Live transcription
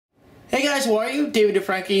guys, how are you? David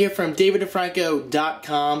DeFranco here from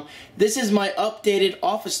daviddefranco.com. This is my updated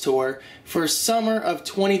office tour for summer of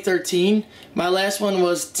 2013. My last one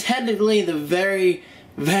was technically the very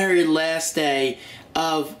last day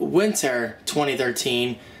of winter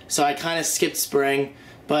 2013, so I kind of skipped spring,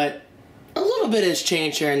 but a little bit has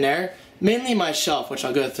changed here and there. Mainly my shelf, which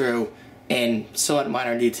I'll go through in somewhat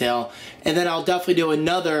minor detail, and then I'll definitely do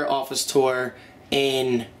another office tour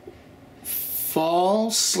in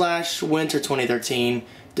fall/winter 2013,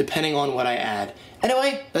 depending on what I add.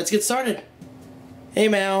 Anyway, let's get started. Hey,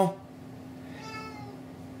 Mal.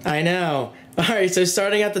 I know. Alright, so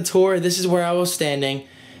starting out the tour, this is where I was standing,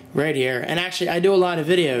 right here. And actually, I do a lot of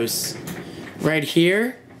videos right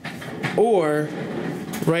here or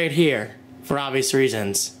right here, for obvious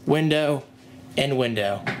reasons. Window and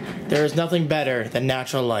window. There is nothing better than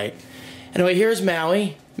natural light. Anyway, here's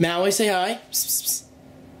Maui. Maui, say hi. Psst, psst, psst.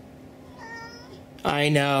 I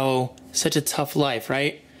know. Such a tough life,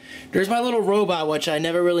 right? There's my little robot, which I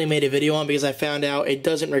never really made a video on because I found out it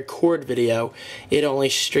doesn't record video. It only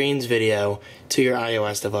streams video to your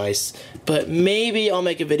iOS device. But maybe I'll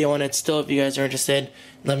make a video on it still if you guys are interested.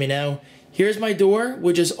 Let me know. Here's my door,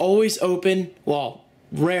 which is always open. Well,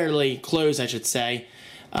 rarely closed, I should say.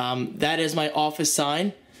 That is my office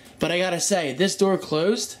sign. But I gotta say, this door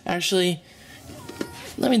closed. Actually,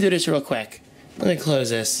 let me do this real quick. Let me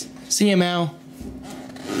close this. See you, Mal.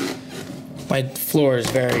 My floor is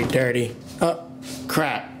very dirty. Oh,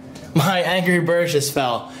 crap. My Angry Birds just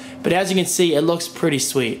fell. But as you can see, it looks pretty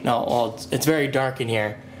sweet. No, well, it's very dark in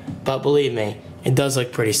here. But believe me, it does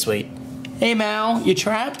look pretty sweet. Hey, Mal, you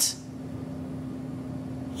trapped?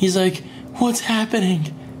 He's like, what's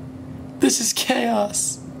happening? This is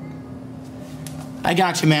chaos. I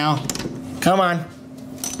got you, Mal. Come on.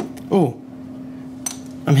 Ooh.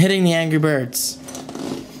 I'm hitting the Angry Birds.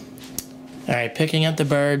 Alright, picking up the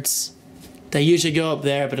birds. They usually go up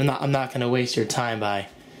there, but I'm not going to waste your time by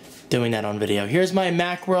doing that on video. Here's my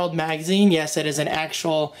Macworld magazine. Yes, it is an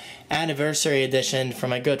actual anniversary edition from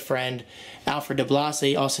my good friend Alfred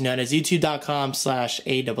DeBlasi, also known as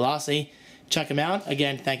youtube.com/ADeBlasi. Check him out.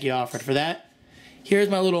 Again, thank you, Alfred, for that. Here's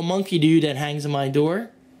my little monkey dude that hangs on my door.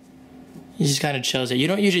 He just kind of chills it. You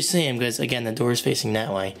don't usually see him because, again, the door is facing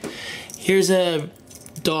that way. Here's a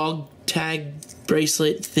dog tag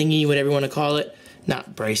bracelet thingy, whatever you want to call it.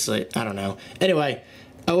 Not bracelet, I don't know. Anyway,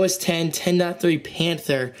 OS 10 10.3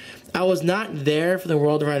 Panther. I was not there for the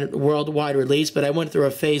worldwide release, but I went through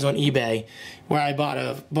a phase on eBay where I bought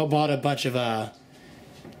a bunch of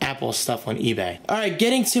Apple stuff on eBay. Alright,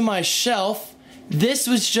 getting to my shelf. This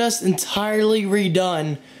was just entirely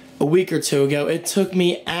redone a week or two ago. It took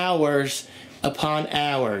me hours upon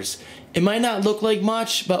hours. It might not look like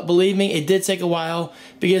much, but believe me, it did take a while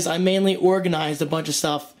because I mainly organized a bunch of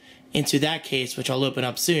stuff into that case, which I'll open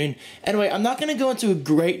up soon. Anyway, I'm not going to go into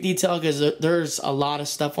great detail because there's a lot of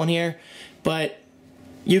stuff on here, but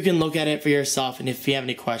you can look at it for yourself, and if you have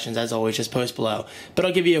any questions, as always, just post below. But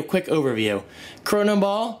I'll give you a quick overview. Chrono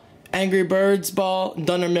Ball, Angry Birds Ball,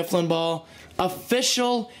 Dunder Mifflin Ball,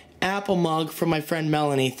 official Apple mug from my friend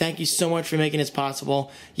Melanie. Thank you so much for making this possible.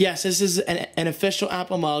 Yes, this is an official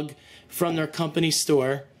Apple mug from their company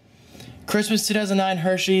store. Christmas 2009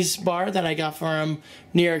 Hershey's bar that I got from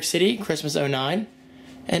New York City, Christmas 09.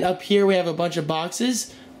 And up here we have a bunch of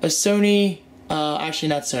boxes. A Sony, actually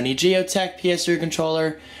not Sony, Geotech PS3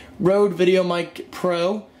 controller, Rode Video Mic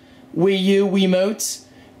Pro, Wii U Wiimotes,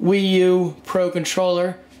 Wii U Pro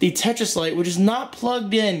controller, the Tetris Lite, which is not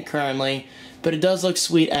plugged in currently, but it does look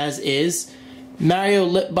sweet as is. Mario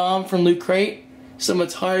Lip Balm from Loot Crate, some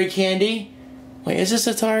Atari candy. Wait, is this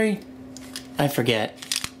Atari? I forget.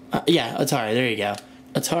 Yeah, Atari, there you go.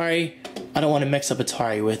 Atari, I don't want to mix up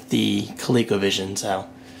Atari with the ColecoVision, so.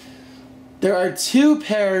 There are two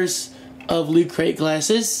pairs of Loot Crate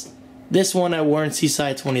glasses. This one I wore in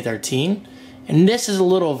Seaside 2013. And this is a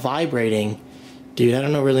little vibrating. Dude, I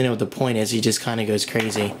don't really know what the point is. He just kind of goes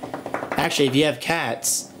crazy. Actually, if you have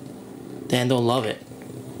cats, then they'll love it.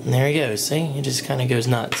 And there he goes, see? He just kind of goes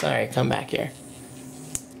nuts. Alright, come back here.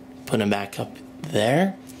 Put him back up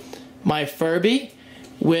there. My Furby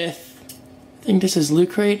with, I think this is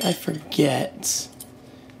Loot Crate, I forget.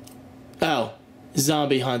 Oh,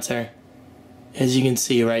 Zombie Hunter, as you can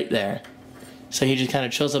see right there. So he just kind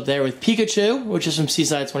of chills up there with Pikachu, which is from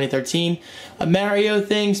Seaside 2013. A Mario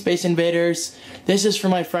thing, Space Invaders. This is for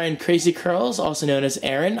my friend Crazy Curls, also known as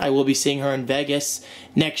Erin. I will be seeing her in Vegas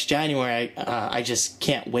next January. I just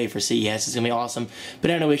can't wait for CES. It's going to be awesome.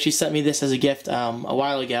 But anyway, she sent me this as a gift a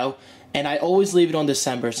while ago. And I always leave it on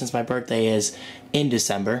December since my birthday is in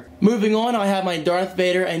December. Moving on, I have my Darth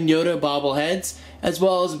Vader and Yoda bobbleheads, as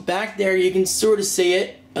well as back there you can sort of see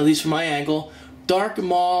it. at least from my angle, Darth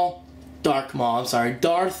Maul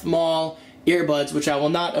earbuds, which I will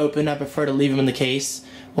not open. I prefer to leave them in the case.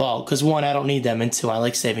 Well, because one, I don't need them, and two, I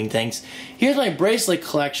like saving things. Here's my bracelet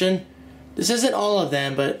collection. This isn't all of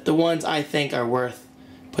them, but the ones I think are worth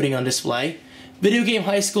putting on display. Video Game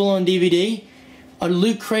High School on DVD. A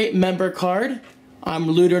Loot Crate member card. I'm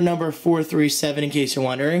looter number 437 in case you're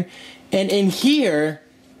wondering. And in here,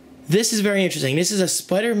 this is very interesting. This is a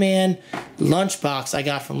Spider-Man lunchbox I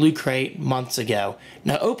got from Loot Crate months ago.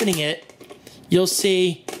 Now opening it, you'll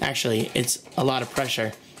see, actually, it's a lot of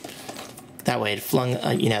pressure. That way it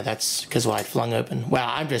flung, you know, that's because why it flung open.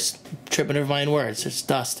 Wow, I'm just tripping over my own words. It's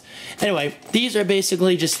dust. Anyway, these are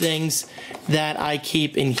basically just things that I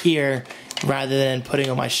keep in here rather than putting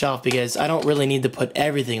on my shelf because I don't really need to put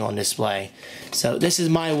everything on display. So this is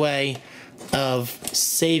my way of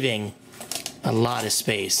saving a lot of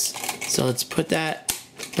space. So let's put that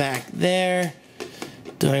back there.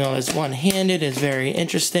 Doing all this one-handed is very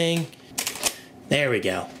interesting. There we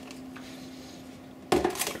go.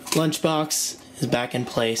 Lunchbox is back in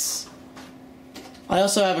place. I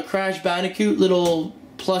also have a Crash Bandicoot little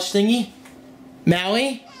plush thingy.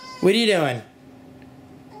 Maui, what are you doing?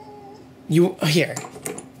 Here.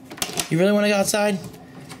 You really want to go outside?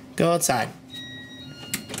 Go outside.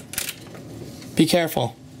 Be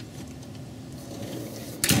careful.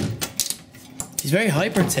 He's very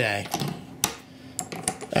hyper today.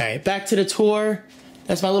 Alright, back to the tour.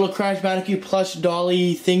 That's my little Crash Bandicoot plush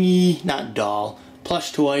dolly thingy. Not doll.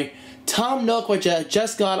 Plush toy. Tom Nook, which I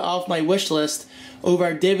just got off my wish list over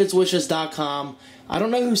at davidswishes.com. I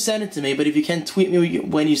don't know who sent it to me, but if you can tweet me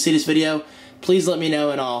when you see this video, please let me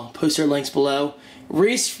know and I'll post your links below.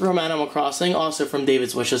 Reese from Animal Crossing, also from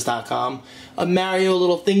davidswishes.com. A Mario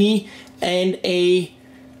little thingy, and a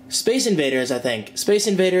Space Invaders, I think. Space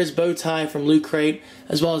Invaders bow tie from Loot Crate,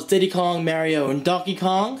 as well as Diddy Kong, Mario, and Donkey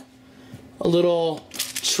Kong. A little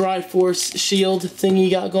Triforce shield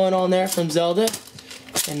thingy got going on there from Zelda.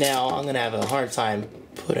 And now I'm going to have a hard time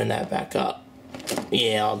putting that back up.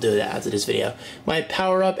 Yeah, I'll do that after this video. My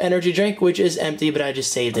Power Up energy drink, which is empty, but I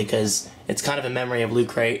just saved it because it's kind of a memory of Loot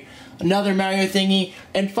Crate. Another Mario thingy.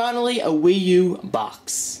 And finally, a Wii U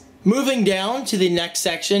box. Moving down to the next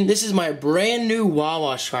section, this is my brand new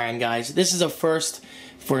Wawa shrine, guys. This is a first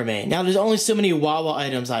for me. Now, there's only so many Wawa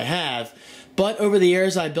items I have, but over the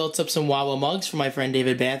years, I built up some Wawa mugs for my friend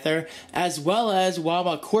David Banther, as well as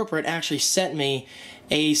Wawa Corporate actually sent me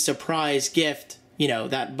a surprise gift, you know,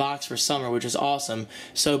 that box for summer, which is awesome.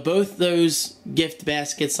 So both those gift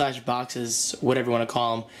baskets / boxes, whatever you want to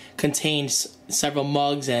call them, contains several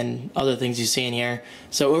mugs and other things you see in here.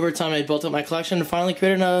 So over time I built up my collection and finally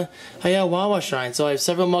created a Wawa shrine. So I have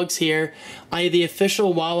several mugs here. I have the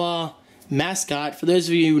official Wawa mascot. For those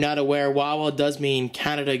of you not aware, Wawa does mean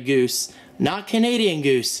Canada Goose, not Canadian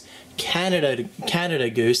Goose. Canada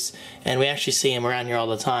Goose, and we actually see him around here all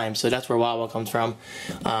the time, so that's where Wawa comes from.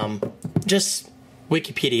 Just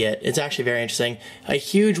Wikipedia it. It's actually very interesting. A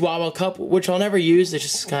huge Wawa cup, which I'll never use, it's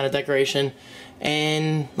just kind of decoration.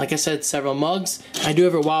 And like I said, several mugs. I do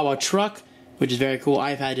have a Wawa truck, which is very cool.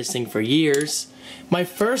 I've had this thing for years. My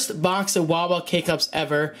first box of Wawa K-Cups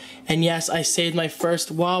ever, and yes, I saved my first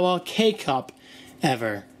Wawa K-Cup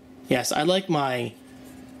ever. Yes, I like my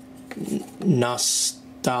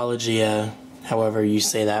nostalgia, however you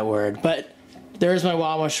say that word. But there's my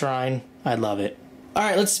Wawa shrine. I love it.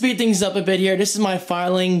 Alright, let's speed things up a bit here. This is my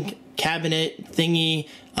filing cabinet thingy,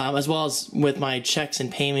 as well as with my checks and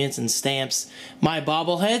payments and stamps. My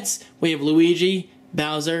bobbleheads, we have Luigi,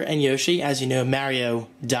 Bowser, and Yoshi. As you know, Mario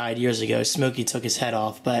died years ago. Smokey took his head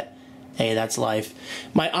off, but hey, that's life.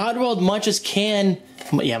 My Oddworld Munches can,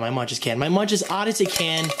 yeah, my Munches can. My Munches Odyssey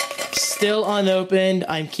can, still unopened.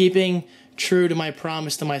 I'm keeping true to my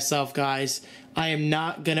promise to myself, guys. I am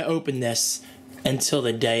not gonna open this until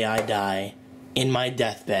the day I die, in my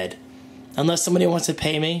deathbed. Unless somebody wants to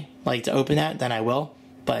pay me, like, to open that, then I will.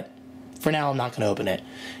 But for now, I'm not gonna open it.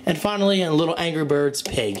 And finally, a little Angry Birds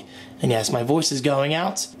pig. And yes, my voice is going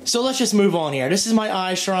out. So let's just move on here. This is my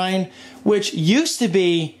eye shrine, which used to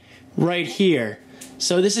be right here.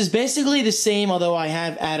 So this is basically the same, although I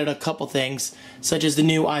have added a couple things, such as the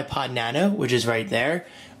new iPod Nano, which is right there.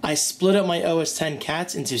 I split up my OS X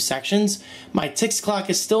cats into sections. My Tix clock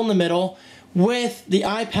is still in the middle, with the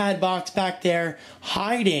iPad box back there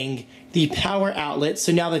hiding the power outlet.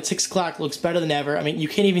 So now the Tix clock looks better than ever. I mean, you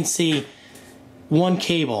can't even see one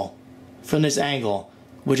cable from this angle,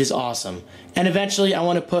 which is awesome. And eventually I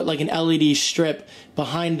want to put like an LED strip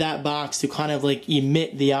behind that box to kind of like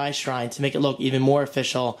emit the eye shrine to make it look even more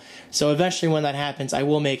official. So eventually when that happens, I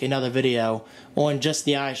will make another video on just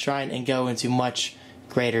the eye shrine and go into much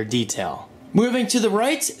greater detail. Moving to the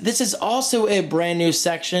right, this is also a brand new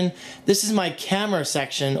section. This is my camera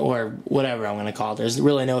section, or whatever I'm going to call it. There's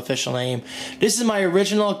really no official name. This is my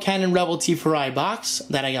original Canon Rebel T4i box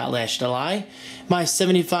that I got last July. My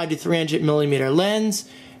 75 to 300mm lens,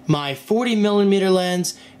 my 40mm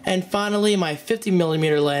lens, and finally my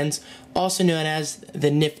 50mm lens, also known as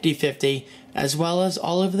the Nifty 50, as well as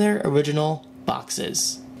all of their original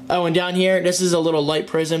boxes. Oh, and down here, this is a little light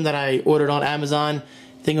prism that I ordered on Amazon.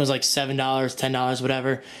 I think it was like $7, $10,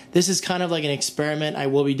 whatever. This is kind of like an experiment I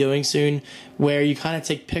will be doing soon, where you kind of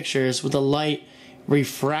take pictures with the light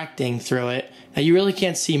refracting through it. Now, you really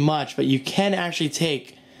can't see much, but you can actually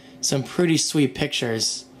take some pretty sweet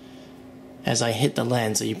pictures. As I hit the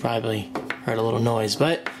lens, so you probably heard a little noise,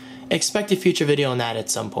 but expect a future video on that at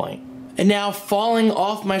some point. And now, falling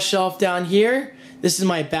off my shelf down here, this is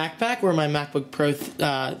my backpack where my MacBook Pro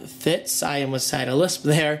fits. I almost had a lisp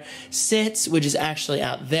there. Sits, which is actually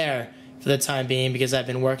out there for the time being because I've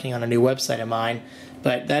been working on a new website of mine.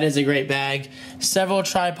 But that is a great bag. Several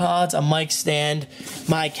tripods, a mic stand,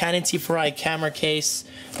 my Canon T4i camera case,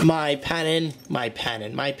 my Panasonic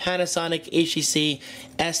HTC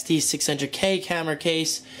ST600K camera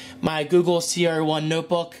case, my Google CR1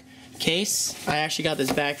 notebook case. I actually got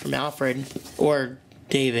this bag from Alfred, or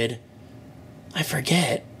David. I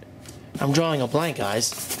forget. I'm drawing a blank,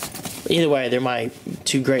 guys. Either way, they're my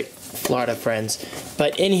two great Florida friends.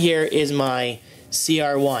 But in here is my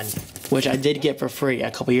CR1, which I did get for free a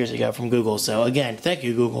couple years ago from Google. So again, thank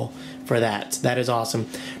you, Google, for that. That is awesome.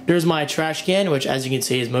 There's my trash can, which as you can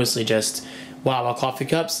see is mostly just Wawa coffee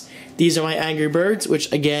cups. These are my Angry Birds, which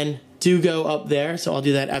again do go up there. So I'll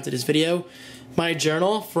do that after this video. My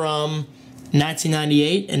journal from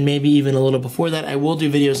 1998 and maybe even a little before that. I will do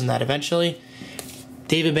videos on that eventually.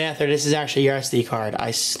 David Bather, this is actually your SD card.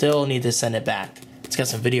 I still need to send it back. It's got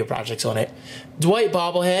some video projects on it. Dwight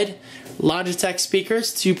bobblehead, Logitech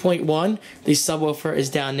speakers, 2.1. The subwoofer is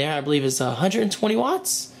down there. I believe it's 120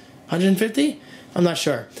 watts, 150. I'm not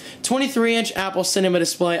sure. 23-inch Apple Cinema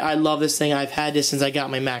display. I love this thing. I've had this since I got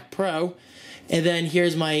my Mac Pro. And then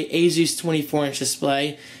here's my Asus 24-inch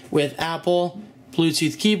display with Apple,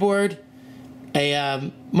 Bluetooth keyboard,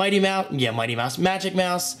 a Mighty Mouse, Magic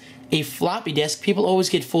Mouse, a floppy disk. People always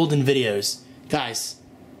get fooled in videos. Guys,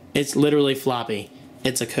 it's literally floppy.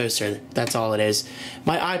 It's a coaster. That's all it is.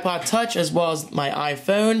 My iPod Touch as well as my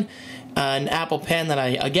iPhone. An Apple pen that I,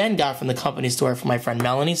 again, got from the company store from my friend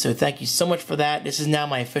Melanie. So thank you so much for that. This is now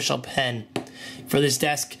my official pen for this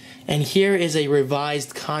desk. And here is a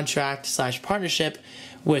revised contract / partnership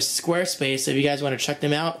with Squarespace. If you guys want to check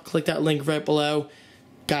them out, click that link right below.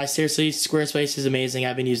 Guys, seriously, Squarespace is amazing.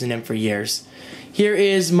 I've been using them for years. Here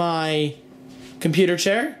is my computer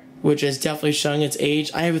chair, which is definitely showing its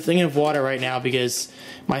age. I have a thing of water right now because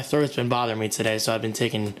my throat's been bothering me today, so I've been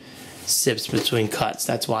taking sips between cuts.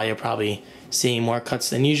 That's why you're probably seeing more cuts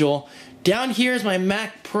than usual. Down here is my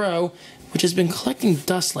Mac Pro, which has been collecting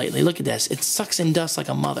dust lately. Look at this. It sucks in dust like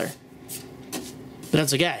a mother. But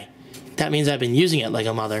that's okay. That means I've been using it like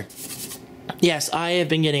a mother. Yes, I have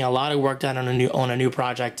been getting a lot of work done on a new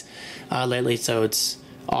project lately, so it's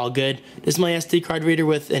all good. This is my SD card reader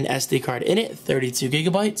with an SD card in it, 32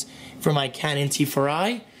 gigabytes for my Canon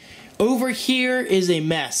T4i. Over here is a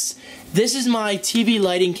mess. This is my TV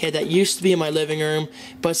lighting kit that used to be in my living room,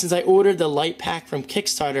 but since I ordered the light pack from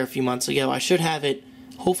Kickstarter a few months ago, I should have it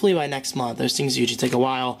hopefully by next month. Those things usually take a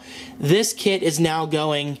while. This kit is now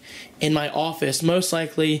going in my office, most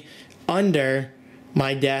likely under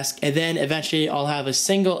my desk, and then eventually I'll have a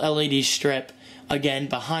single LED strip again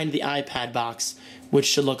behind the iPad box, which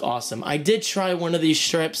should look awesome. I did try one of these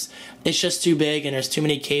strips. It's just too big and there's too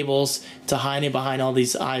many cables to hide it behind all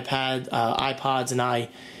these iPods and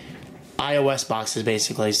iOS boxes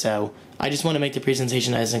basically, so I just want to make the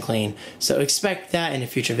presentation nice and clean. So expect that in a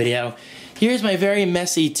future video. Here's my very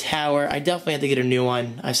messy tower. I definitely have to get a new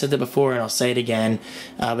one. I've said that before and I'll say it again,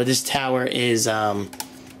 but this tower is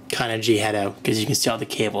kind of G-heado because you can see all the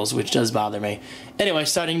cables, which does bother me. Anyway,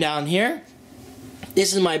 starting down here,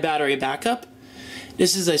 this is my battery backup.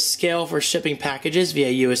 This is a scale for shipping packages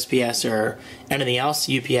via USPS or anything else,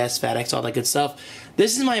 UPS, FedEx, all that good stuff.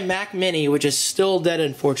 This is my Mac Mini, which is still dead,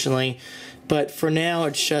 unfortunately, but for now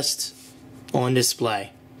it's just on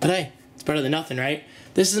display. But hey, it's better than nothing, right?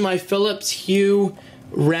 This is my Philips Hue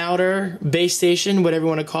router, base station, whatever you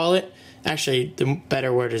want to call it. Actually, the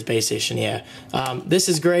better word is base station, yeah. This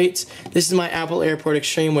is great. This is my Apple Airport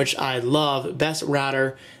Extreme, which I love. Best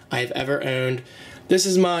router I've ever owned. This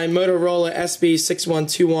is my Motorola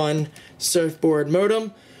SB6121 surfboard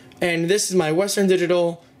modem. And this is my Western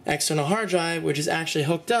Digital external hard drive, which is actually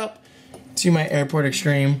hooked up to my Airport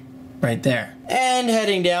Extreme right there. And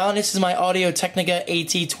heading down, this is my Audio Technica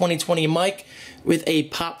AT2020 mic with a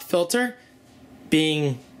pop filter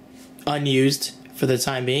being unused for the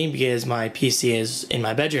time being because my PC is in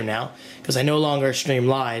my bedroom now because I no longer stream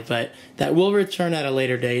live, but that will return at a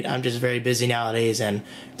later date. I'm just very busy nowadays and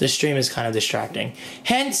the stream is kind of distracting.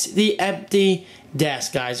 Hence the empty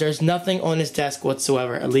desk, guys. There's nothing on this desk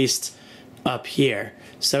whatsoever, at least up here.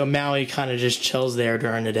 So Maui kind of just chills there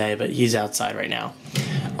during the day, but he's outside right now.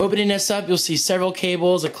 Opening this up, you'll see several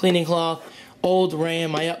cables, a cleaning cloth, old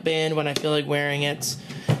RAM, my up band when I feel like wearing it,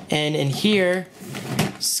 and in here,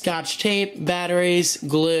 Scotch tape, batteries,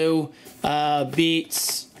 glue,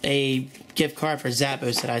 Beats, a gift card for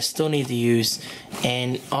Zappos that I still need to use,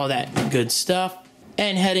 and all that good stuff.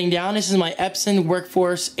 And heading down, this is my Epson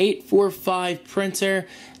Workforce 845 printer.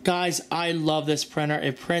 Guys, I love this printer.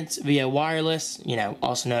 It prints via wireless, you know,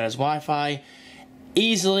 also known as Wi-Fi.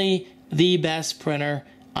 Easily the best printer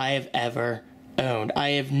I have ever owned.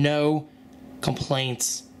 I have no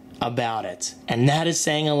complaints about it. And that is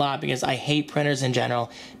saying a lot because I hate printers in general.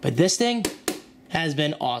 But this thing has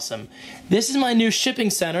been awesome. This is my new shipping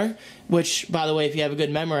center, which, by the way, if you have a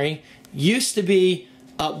good memory, used to be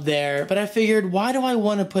up there. But I figured, why do I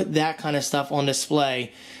want to put that kind of stuff on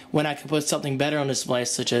display when I could put something better on display,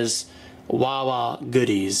 such as Wawa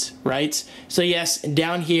goodies, right? So yes,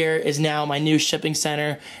 down here is now my new shipping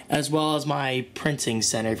center, as well as my printing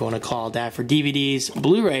center, if you want to call it that, for DVDs,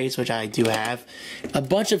 Blu-rays, which I do have, a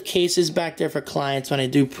bunch of cases back there for clients when I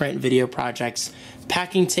do print video projects,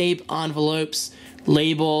 packing tape, envelopes,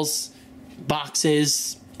 labels,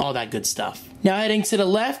 boxes, all that good stuff. Now heading to the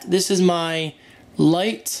left, this is my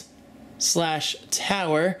light /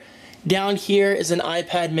 tower. Down here is an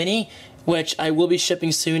iPad mini, which I will be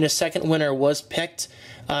shipping soon. The second winner was picked.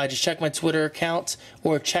 Just check my Twitter account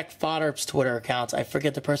or check Fodder's Twitter account. I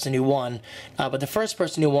forget the person who won, but the first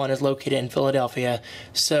person who won is located in Philadelphia.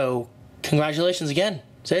 So congratulations again.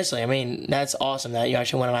 Seriously, I mean, that's awesome that you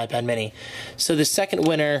actually won an iPad mini. So the second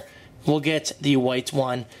winner will get the white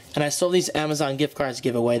one. And I still have these Amazon gift cards to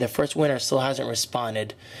give away. The first winner still hasn't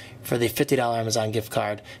responded for the $50 Amazon gift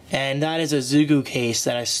card. And that is a Zugu case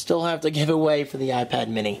that I still have to give away for the iPad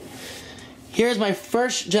mini. Here's my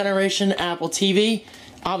first generation Apple TV.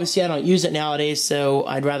 Obviously I don't use it nowadays, so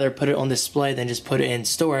I'd rather put it on display than just put it in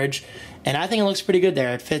storage. And I think it looks pretty good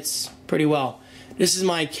there. It fits pretty well. This is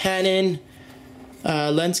my Canon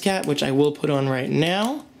lens cap, which I will put on right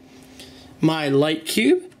now. My light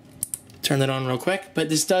cube. Turn that on real quick. But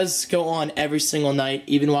this does go on every single night,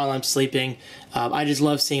 even while I'm sleeping. I just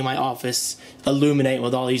love seeing my office illuminate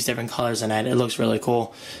with all these different colors in it. It looks really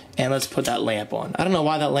cool. And let's put that lamp on. I don't know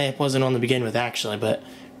why that lamp wasn't on to begin with, actually, but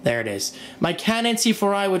there it is. My Canon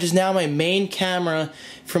T4i, which is now my main camera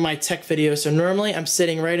for my tech videos. So normally I'm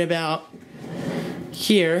sitting right about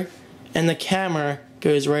here, and the camera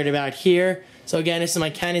goes right about here. So again, this is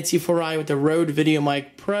my Canon T4i with the Rode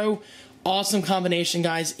VideoMic Pro. Awesome combination,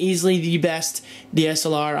 guys. Easily the best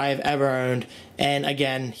DSLR I have ever owned. And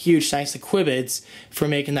again, huge thanks to Quibids for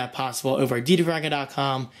making that possible over at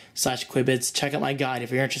ddfranco.com/Quibids. Check out my guide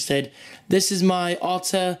if you're interested. This is my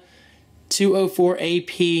Alta 204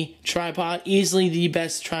 AP tripod. Easily the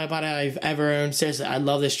best tripod I've ever owned. Seriously, I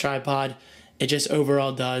love this tripod. It just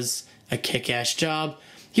overall does a kick-ass job.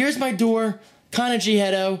 Here's my door. Kind of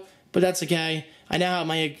G-heado, but that's okay. I now have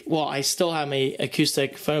my, well, I still have my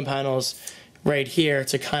acoustic phone panels right here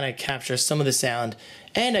to kind of capture some of the sound.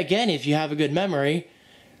 And again, if you have a good memory,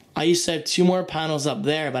 I used to have 2 more panels up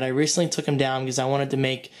there, but I recently took them down because I wanted to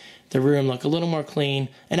make the room look a little more clean.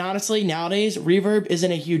 And honestly, nowadays, reverb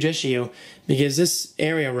isn't a huge issue because this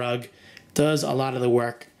area rug does a lot of the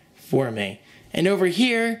work for me. And over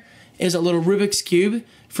here is a little Rubik's Cube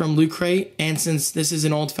from Loot Crate. And since this is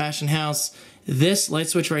an old-fashioned house, this light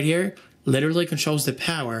switch right here literally controls the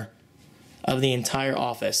power of the entire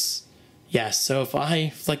office. Yes, so if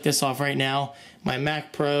I flick this off right now, my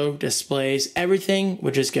Mac Pro displays, everything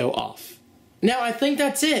would just go off. Now, I think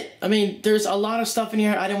that's it. I mean, there's a lot of stuff in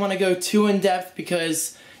here. I didn't want to go too in-depth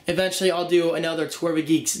because eventually I'll do another Tour of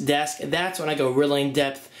Geek's desk. That's when I go really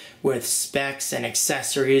in-depth with specs and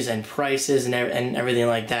accessories and prices and everything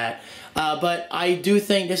like that. But I do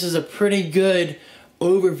think this is a pretty good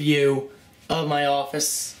overview of my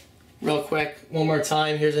office. Real quick, one more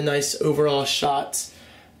time, here's a nice overall shot.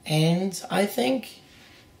 And I think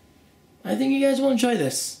you guys will enjoy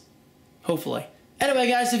this. Hopefully. Anyway,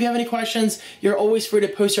 guys, if you have any questions, you're always free to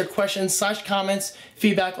post your questions / comments,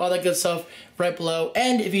 feedback, all that good stuff right below.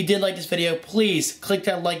 And if you did like this video, please click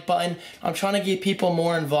that like button. I'm trying to get people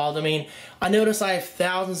more involved. I mean, I notice I have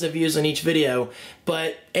thousands of views on each video,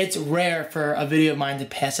 but it's rare for a video of mine to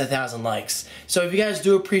pass 1,000 likes. So if you guys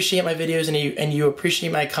do appreciate my videos and you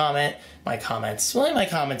appreciate my comments, well, my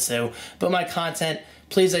comments too, but my content,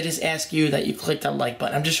 please, I just ask you that you click that like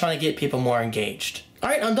button. I'm just trying to get people more engaged.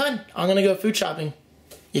 Alright, I'm done. I'm gonna go food shopping,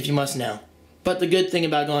 if you must know. But the good thing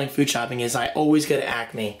about going food shopping is I always go to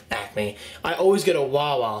Acme. I always go to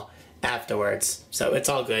Wawa afterwards. So it's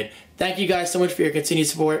all good. Thank you guys so much for your continued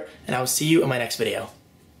support, and I will see you in my next video.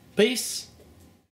 Peace.